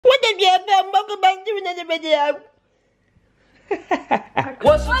and welcome back to another video.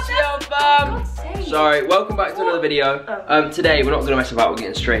 What's up, fam? Sorry, welcome back to another video. Today we're not gonna mess about, we're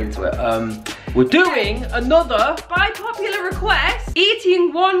getting straight into it. We're doing another, by popular request,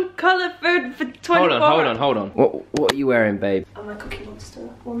 eating one colour food for 24 hours. Hold on. What are you wearing, babe? I'm a Cookie Monster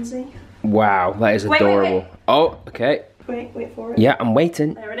onesie. Wow, that is adorable. Wait. Oh, okay. Wait for it. Yeah, I'm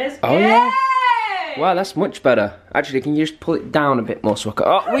waiting. There it is. Oh yeah. Wow, that's much better. Actually, can you just pull it down a bit more so I can...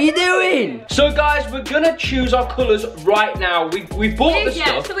 Oh, what are you doing? So guys, we're gonna choose our colours right now. We bought the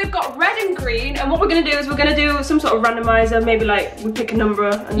stuff. So we've got red and green, and what we're gonna do is we're gonna do some sort of randomizer, maybe like we pick a number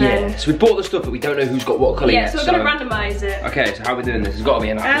and then... So we bought the stuff, but we don't know who's got what colour yet. Yeah, so we're gonna randomise it. Okay, so how are we doing this? It's gotta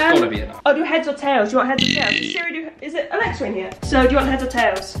be enough. It's gotta be enough. I'll do heads or tails. Do you want heads or tails? Does Siri do... Is it Alexa in here? So do you want heads or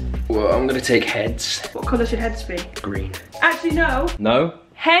tails? Well, I'm gonna take heads. What colour should heads be? Green. Actually, no. No?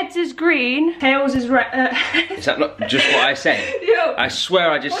 Heads is green, tails is red. Is that not just what I said? Yo. I swear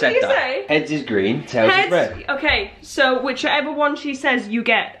I just said that. What did you say? Heads is green, tails is red. Okay, so whichever one she says, you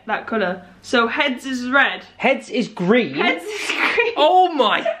get that colour. So heads is red. Heads is green? Heads is green. Oh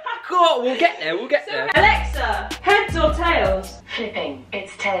my god, we'll get there, there. Alexa, heads or tails? Flipping,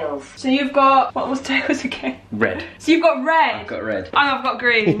 it's tails. So you've got, what was tails again? Red. So you've got red. I've got red. I've got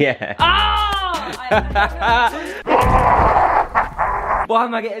green. Yeah. Why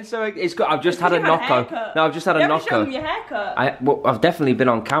am I getting so... I've just had a knocko. No, I've just had a knocko. You haven't shown me your haircut. Well, I've definitely been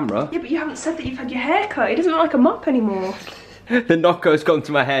on camera. Yeah, but you haven't said that you've had your haircut. It doesn't look like a mop anymore. The knocko's gone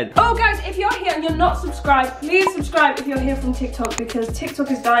to my head. Oh guys, if you're here and you're not subscribed, please subscribe if you're here from TikTok, because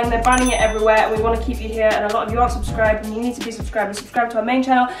TikTok is dying, they're banning it everywhere, and we want to keep you here, and a lot of you aren't subscribed, and you need to be subscribed and subscribe to our main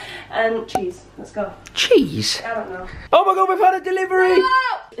channel. And cheese, let's go. Cheese? I don't know. Oh my god, we've had a delivery!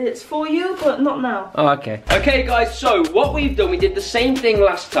 It's for you, but not now. Oh, okay. Okay guys, so what we've done, we did the same thing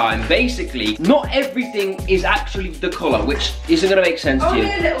last time. Basically, not everything is actually the colour, which isn't going to make sense to you.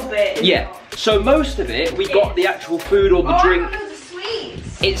 Only a little bit. Yeah. So most of it, we got the actual food or the drink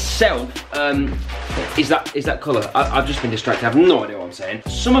itself. Is that colour? I've just been distracted. I have no idea what I'm saying.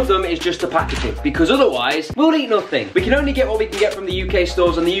 Some of them is just the packaging, because otherwise we'll eat nothing. We can only get what we can get from the UK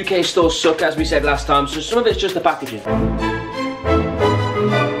stores, and the UK stores suck, as we said last time. So some of it's just the packaging.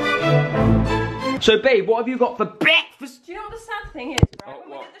 So babe, what have you got for breakfast? Do you know what the sad thing is, right?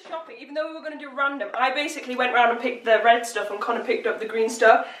 When we did the shopping, even though we were going to do random, I basically went round and picked the red stuff, and Connor picked up the green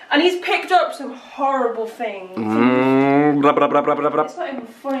stuff, and he's picked up some horrible things. Blah, blah, blah, blah, blah, blah. It's not even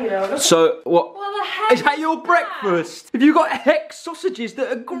funny though. So what? Well, the heck is that your breakfast? Have you got heck sausages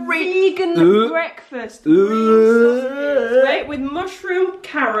that are great? Vegan breakfast. Green sausages, right? With mushroom,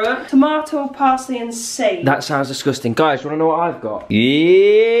 carrot, tomato, parsley, and sage. That sounds disgusting. Guys, you wanna know what I've got?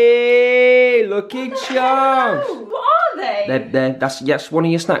 Yeah, lucky charms. What are they? That's one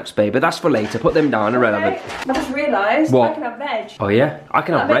of your snacks, babe, but that's for later. Put them down, irrelevant. Okay. I just realised I can have veg. Oh yeah? I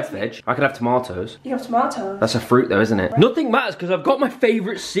can have red veg. I can have tomatoes. You have tomatoes. That's a fruit though, isn't it? Right. Nothing matters because I've got my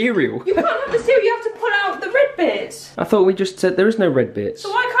favourite cereal. You can't have the cereal, you have to pull out the red bits. I thought we just said there is no red bits. So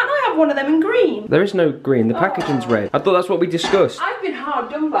why can't I have one of them in green? There is no green, the packaging's red. I thought that's what we discussed. I've been hard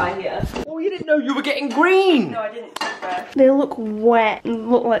done by here. Oh, you didn't know you were getting green! No, I didn't. They look wet. They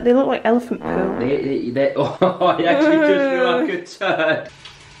look like elephant poo. Oh, I actually just feel like a turd.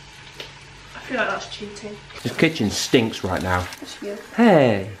 I feel like that's cheating. The kitchen stinks right now. That's you.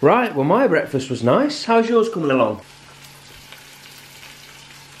 Hey. Right, well my breakfast was nice. How's yours coming along?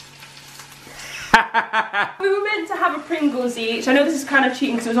 We were meant to have a Pringles each. I know this is kind of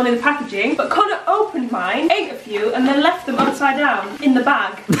cheating because it was only the packaging, but Connor opened mine, ate a few, and then left them upside down in the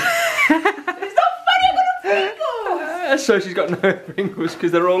bag. It's not funny, I've got a Pringles! So she's got no Pringles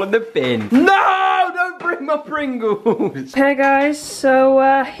because they're all in the bin. No! Don't bring my Pringles! Okay guys, so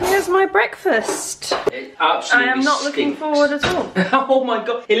here's my breakfast. It absolutely I am not looking forward at all. Oh my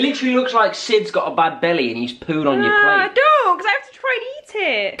god, it literally looks like Sid's got a bad belly and he's pooed on your plate. I don't, because I have to try and eat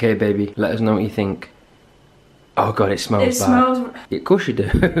it. Okay baby, let us know what you think. Oh god, it smells bad. It smells... Yeah, of course you do.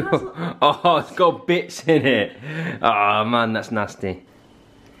 Oh, it's got bits in it. Oh man, that's nasty.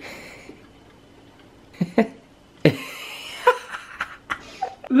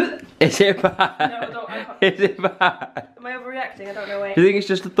 Is it bad? No, I can't. Is it bad? Am I overreacting? I don't know. Wait. Do you think it's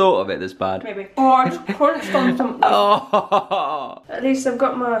just the thought of it that's bad? Maybe. Or I just crunched on something. Oh. At least I've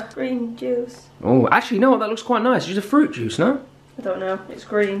got my green juice. Oh, actually, you know what? That looks quite nice. It's just a fruit juice, no? I don't know. It's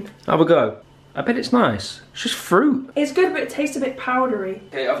green. Have a go. I bet it's nice. It's just fruit. It's good, but it tastes a bit powdery.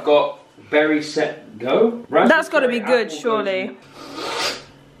 Okay, I've got berry set go. That's got to be good, surely.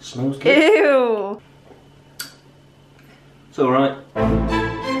 Smells good. Ew. It's alright.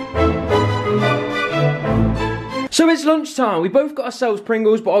 So So it's lunchtime. We both got ourselves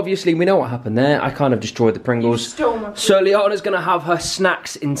Pringles, but obviously we know what happened there. I kind of destroyed the Pringles. You stole my So Liana's gonna have her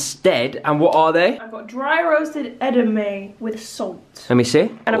snacks instead. And what are they? I've got dry roasted edamame with salt. Let me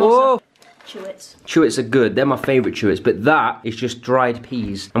see. And I've also Chewits. Chewits are good. They're my favourite Chewits, but that is just dried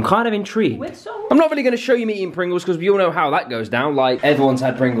peas. I'm kind of intrigued. With salt? I'm not really going to show you me eating Pringles because we all know how that goes down. Like, everyone's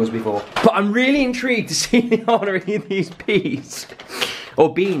had Pringles before. But I'm really intrigued to see Liana eat these peas.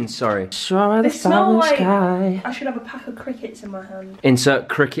 Or beans, sorry. They smell like sky. I should have a pack of crickets in my hand. Insert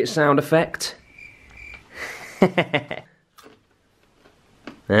cricket sound effect.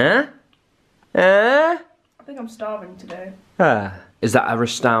 Huh? I think I'm starving today. Is that a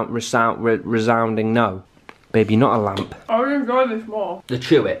resounding no? Baby, not a lamp. I would enjoy this more. The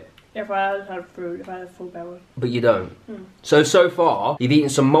Chewit. If I had food, if I had a full belly. But you don't. So far, you've eaten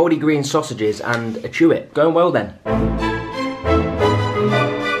some mouldy green sausages and a Chewit. Going well then.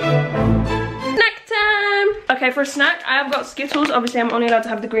 Okay, for a snack, I have got Skittles. Obviously, I'm only allowed to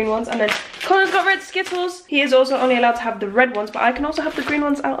have the green ones. And then Connor's got red Skittles. He is also only allowed to have the red ones, but I can also have the green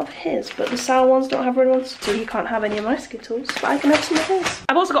ones out of his. But the sour ones don't have red ones, so he can't have any of my Skittles. But I can have some of his.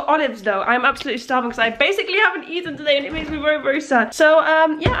 I've also got olives, though. I'm absolutely starving because I basically haven't eaten today, and it makes me very, very sad. So,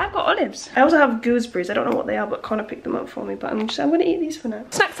 yeah, I've got olives. I also have gooseberries. I don't know what they are, but Connor picked them up for me. But I'm going to eat these for now.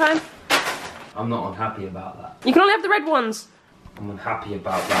 Snack time. I'm not unhappy about that. You can only have the red ones. I'm unhappy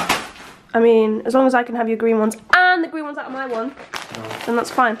about that. I mean, as long as I can have your green ones and the green ones out of my one, then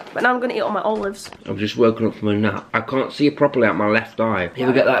that's fine. But now I'm going to eat all my olives. I've just woken up from a nap. I can't see it properly out my left eye. You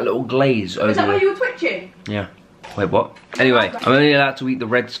ever get that little glaze over? Is that why you were twitching? Yeah. Wait, what? Anyway, I'm only allowed to eat the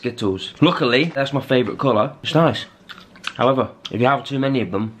red Skittles. Luckily, that's my favourite colour. It's nice. However, if you have too many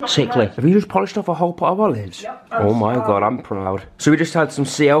of them, sickly. Have you just polished off a whole pot of olives? Yep. Oh my god, I'm proud. So we just had some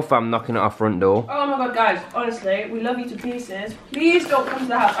CL fam knocking at our front door. Oh my god, guys, honestly, we love you to pieces. Please don't come to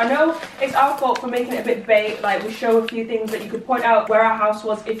the house. I know it's our fault for making it a bit bait, like we show a few things that you could point out where our house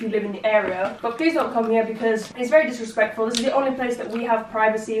was if you live in the area. But please don't come here because it's very disrespectful. This is the only place that we have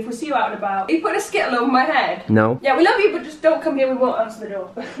privacy. If we see you out and about, are you putting a skittle over my head? No. Yeah, we love you, but just don't come here, we won't answer the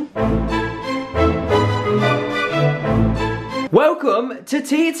door. Welcome to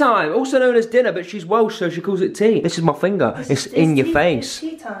tea time, also known as dinner, but she's Welsh, so she calls it tea. This is my finger. It's in your face.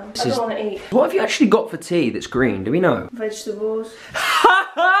 It's tea time. I don't want to eat. What have you actually got for tea that's green? Do we know? Vegetables.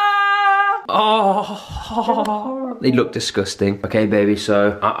 Oh, they look disgusting. Okay, baby,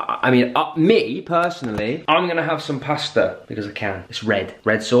 so, I mean, me, personally, I'm gonna have some pasta, because I can. It's red.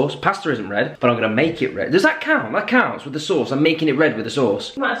 Red sauce. Pasta isn't red, but I'm gonna make it red. Does that count? That counts with the sauce. I'm making it red with the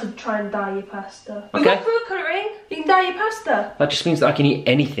sauce. You might have to try and dye your pasta. Okay. You got food colouring? You can dye your pasta. That just means that I can eat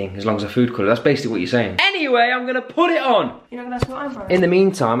anything as long as I food colour. That's basically what you're saying. Anyway, I'm gonna put it on. You're not gonna ask me what I'm for? In the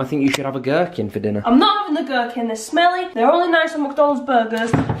meantime, I think you should have a gherkin for dinner. I'm not having the gherkin. They're smelly. They're only nice on McDonald's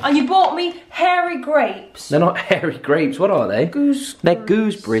burgers. And you bought me hairy grapes. They're not hairy grapes. What are they? Gooseberries. They're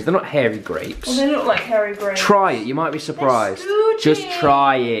gooseberries. They're not hairy grapes. Well, they look like hairy grapes. Try it. You might be surprised. They're scoochy. Just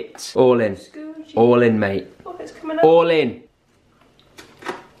try it. All in. Scoochy. All in, mate. Look, it's coming out. All in.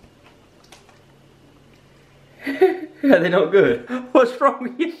 Are they not good? What's wrong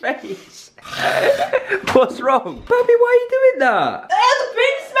with your face? What's wrong? Baby, why are you doing that? The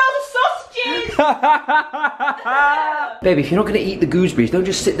bin smells of sausages! Baby, if you're not going to eat the gooseberries, don't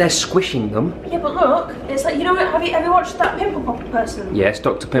just sit there squishing them. Yeah, but look, it's like, you know, have you watched that Pimple Popper person? Yes,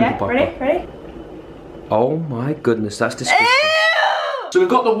 Dr. Pimple Popper. Ready? Oh my goodness, that's disgusting. So we've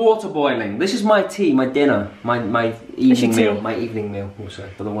got the water boiling. This is my tea, my dinner, my evening meal. My evening meal also.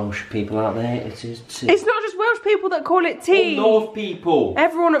 For the Welsh people out there, it is tea. It's not just Welsh people that call it tea. All North people.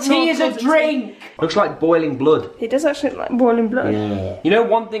 Everyone up north tea is a calls it drink. Looks like boiling blood. It does actually look like boiling blood. Yeah. You know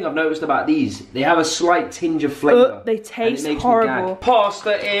one thing I've noticed about these? They have a slight tinge of flavour. They taste horrible.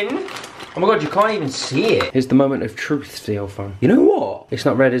 Pasta in. Oh my god, you can't even see it. Here's the moment of truth, Theo fan. You know what? It's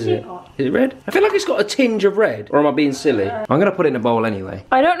not red, is it? Is it red? I feel like it's got a tinge of red. Or am I being silly? I'm gonna put it in a bowl anyway.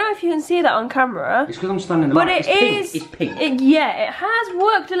 I don't know if you can see that on camera. It's because I'm standing in the But light. It's pink. Yeah, it has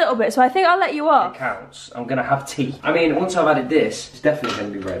worked a little bit, so I think I'll let you off. It counts. I'm gonna have tea. I mean, once I've added this, it's definitely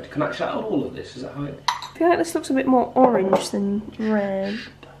gonna be red. Can I shut all of this? Is that how it... I feel like this looks a bit more orange than red.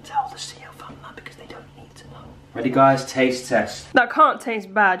 Don't tell the CL fan that because they don't need to know. Ready guys, taste test. That can't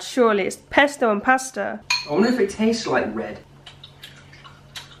taste bad, surely. It's pesto and pasta. I wonder if it tastes like red.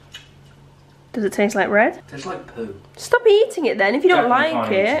 Does it taste like red? It tastes like poo. Stop eating it then if you don't Definitely like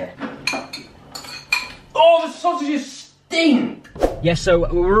can't eat it. Oh, the sausages stink! Yeah, so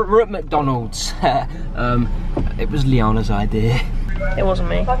we're at McDonald's. It was Liana's idea. It wasn't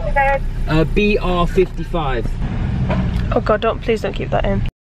me. BR55. Oh god, please don't keep that in.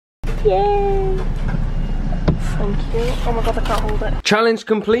 Yay! Thank you. Oh my god, I can't hold it. Challenge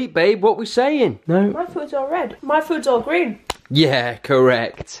complete, babe. What we saying? No? My food's all red. My food's all green. Yeah,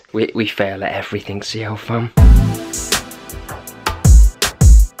 correct. We fail at everything, see how fun.